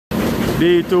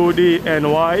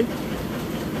D2DNY,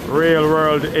 Real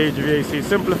World HVAC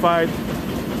Simplified.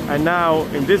 And now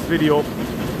in this video,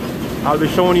 I'll be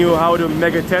showing you how to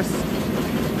Megger test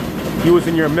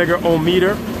using your Megger ohm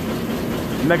meter.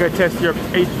 Megger test your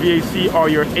HVAC or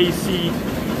your AC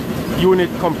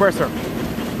unit compressor.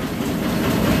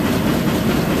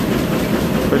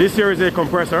 So this here is a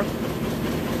compressor.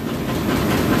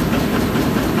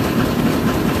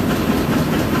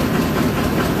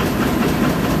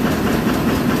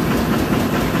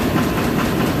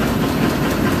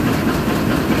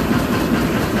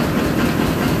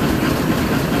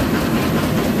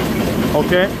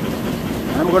 Okay,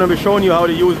 I'm going to be showing you how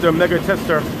to use the Megger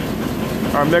tester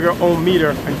or Megger ohm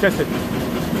meter and test it.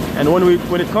 And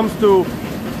when it comes to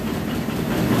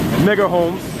Megger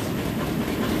ohms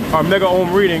or Megger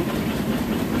ohm reading,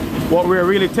 what we're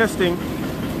really testing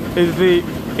is the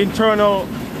internal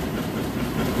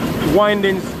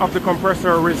windings of the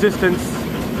compressor resistance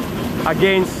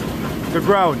against the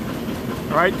ground.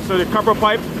 All right, so the copper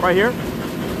pipe right here,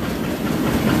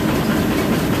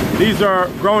 these are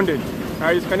grounded.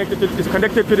 Right, it's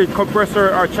connected to the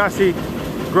compressor or chassis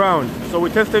ground. So we're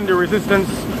testing the resistance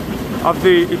of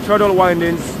the internal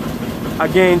windings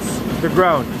against the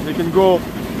ground. So you can go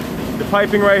the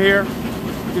piping right here,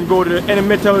 you can go to any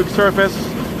metallic surface,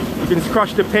 you can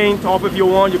scratch the paint off if you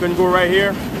want, you can go right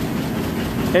here.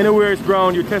 Anywhere it's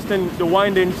ground, you're testing the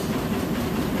windings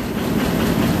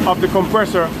of the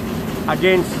compressor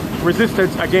against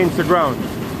resistance against the ground.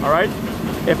 All right,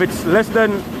 if it's less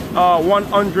than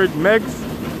 100 megs,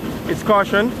 it's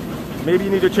caution. Maybe you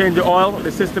need to change the oil. The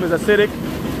system is acidic.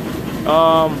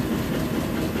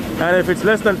 And if it's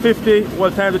less than 50,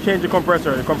 well, time to change the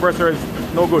compressor. The compressor is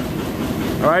no good.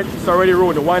 All right, it's already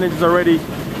ruined. The winding is already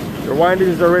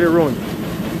ruined.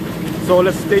 So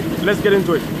let's get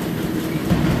into it.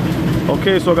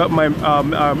 Okay, so I got my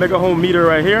Megger ohm meter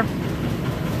right here.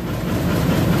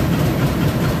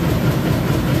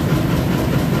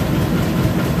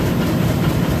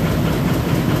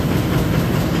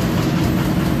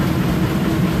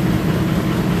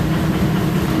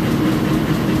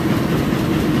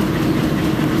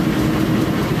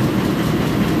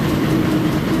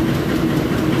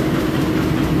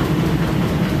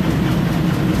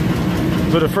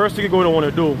 So the first thing you're going to want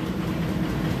to do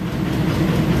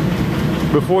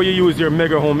before you use your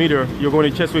Megger ohm meter, you're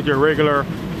going to test with your regular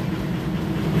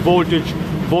voltage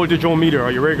ohm meter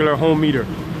or your regular ohm meter.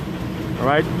 All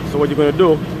right. So what you're going to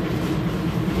do,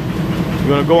 you're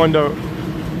going to go on the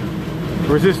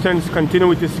resistance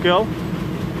continuity scale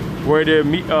where the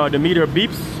meter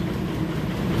beeps,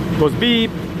 goes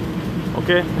beep.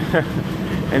 Okay.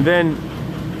 And then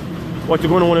what you're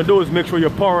going to want to do is make sure your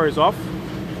power is off.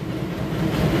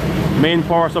 Main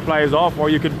power supply is off, or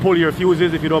you can pull your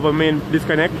fuses if you don't have a main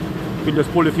disconnect. You can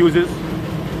just pull the fuses,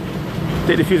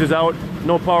 take the fuses out,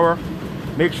 no power.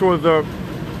 Make sure the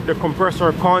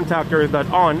compressor contactor is not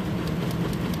on.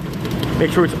 Make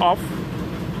sure it's off.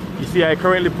 You see, I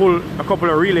currently pull a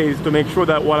couple of relays to make sure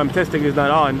that what I'm testing is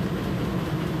not on.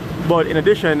 But in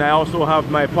addition, I also have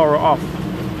my power off.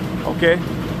 Okay,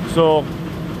 so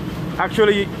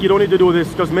actually you don't need to do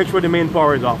this, just make sure the main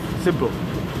power is off. Simple.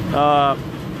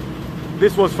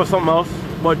 This was for something else,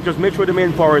 but just make sure the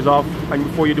main power is off and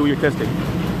before you do your testing.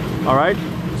 All right,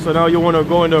 so now you want to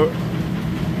go into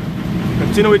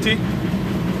continuity,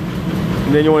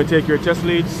 and then you want to take your test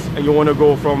leads and you want to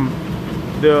go from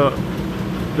the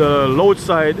load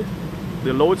side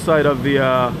of the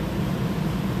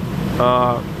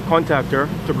contactor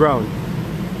to ground.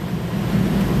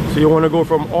 So you want to go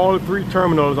from all three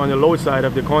terminals on the load side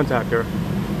of the contactor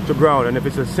to ground. And if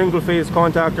it's a single phase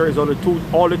contactor, it's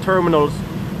all the terminals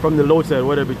from the load side,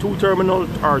 whether it be 2 terminals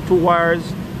or 2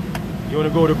 wires, you want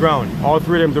to go to ground. All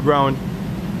 3 of them to ground,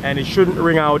 and it shouldn't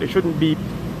ring out, it shouldn't beep,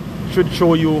 it should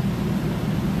show you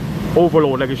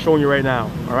overload like it's showing you right now.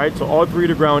 All right, so all 3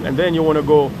 to ground, and then you want to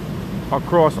go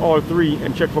across all 3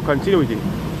 and check for continuity.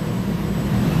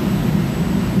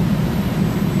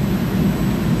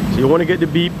 So you want to get the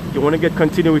beep, you want to get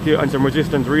continuity and some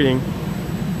resistance reading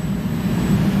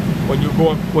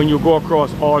when you go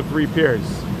across all 3 pairs.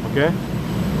 Okay,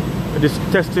 this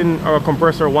testing our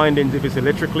compressor windings if it's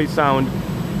electrically sound,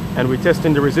 and we're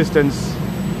testing the resistance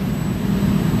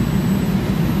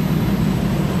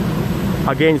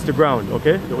against the ground.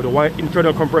 Okay, the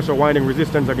internal compressor winding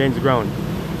resistance against the ground.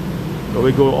 So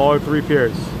we go all 3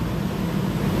 pairs.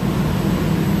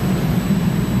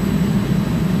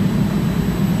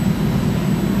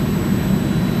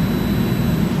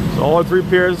 So all 3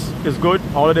 pairs is good.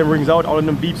 All of them rings out, all of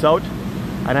them beeps out.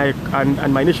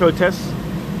 And my initial test,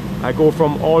 I go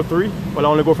from all 3. Well, I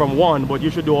only go from 1, but you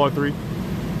should do all 3.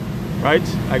 right?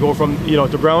 I go from, you know,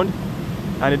 to ground,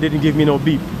 and it didn't give me no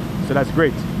beep, so that's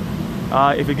great.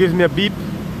 If it gives me a beep,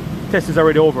 test is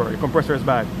already over. The compressor is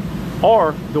bad,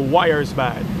 or the wire is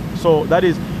bad. So that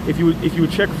is, if you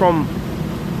check from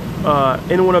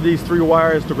any one of these 3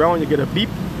 wires to ground, you get a beep,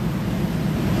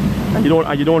 and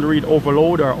you don't read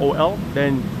overload or OL,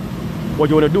 then what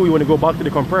you want to do, you want to go back to the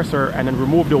compressor and then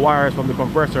remove the wires from the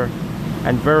compressor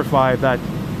and verify that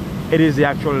it is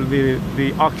actually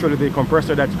the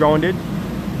compressor that's grounded,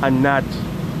 and not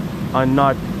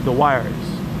the wires.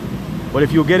 But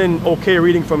if you're getting okay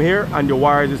reading from here and the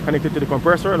wires is connected to the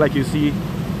compressor, like you see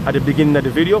at the beginning of the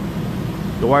video,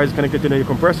 the wire is connected to the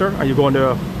compressor, and you go on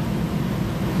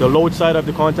the load side of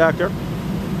the contactor,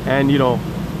 and you know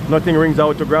nothing rings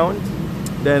out to ground,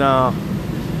 then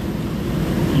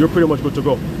you're pretty much good to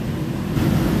go.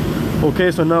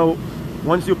 Okay, so now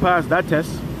once you pass that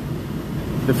test,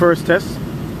 the first test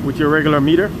with your regular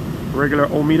meter, regular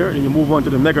ohm meter, then you move on to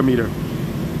the Megger meter.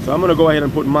 So I'm going to go ahead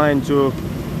and put mine to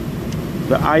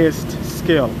the highest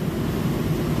scale,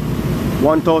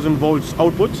 1000 volts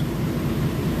output,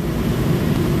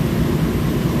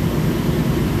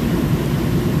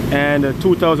 and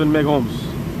 2000 meg ohms,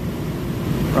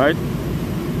 right?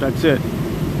 That's it.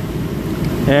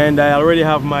 And I already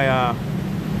have my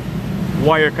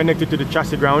wire connected to the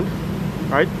chassis ground,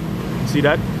 right? See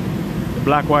that? The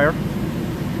black wire.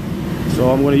 So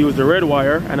I'm going to use the red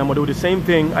wire, and I'm going to do the same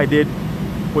thing I did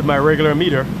with my regular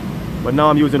meter, but now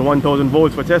I'm using 1000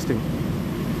 volts for testing.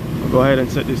 I'll go ahead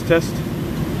and set this test.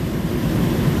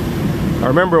 Now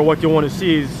remember, what you want to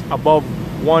see is above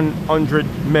 100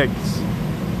 megs.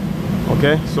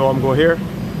 Okay, so I'm going here,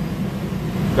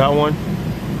 that one,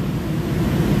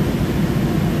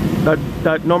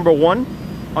 that number 1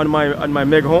 on my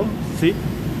meg home. See,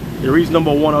 it reads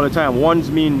number 1 all the time.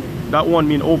 That one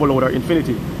mean overload or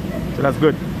infinity, so that's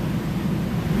good.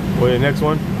 Go to the next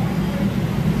one.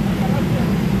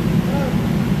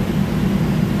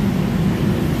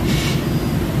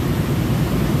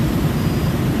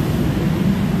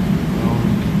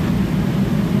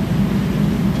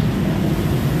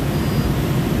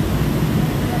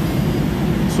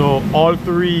 So all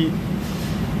 3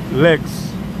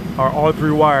 legs, or all 3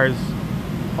 wires,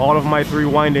 all of my 3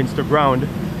 windings to ground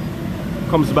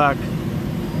comes back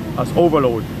as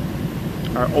overload,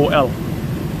 or OL.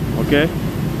 Okay,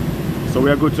 so we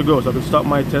are good to go. So I can stop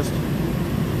my test.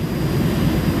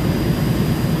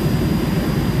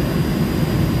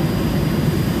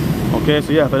 Okay,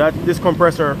 so yeah, so this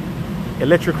compressor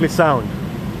electrically sound,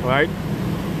 right?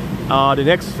 The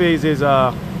next phase is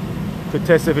to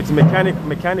test if it's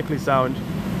mechanically sound,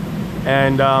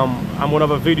 and I'm gonna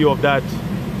have a video of that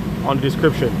on the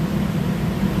description.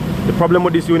 The problem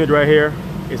with this unit right here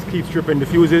is keep stripping the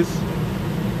fuses,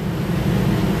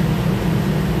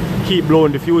 keep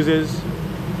blowing the fuses,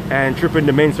 and tripping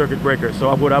the main circuit breaker. So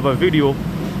I would have a video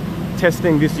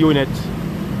testing this unit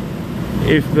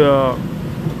if the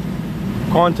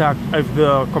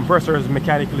compressor is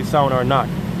mechanically sound or not.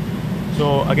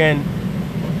 So again,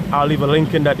 I'll leave a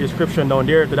link in that description down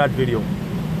there to that video.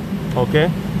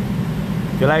 Okay,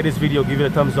 if you like this video, give it a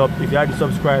thumbs up. If you haven't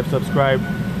subscribed, subscribe.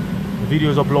 The video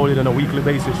is uploaded on a weekly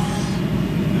basis.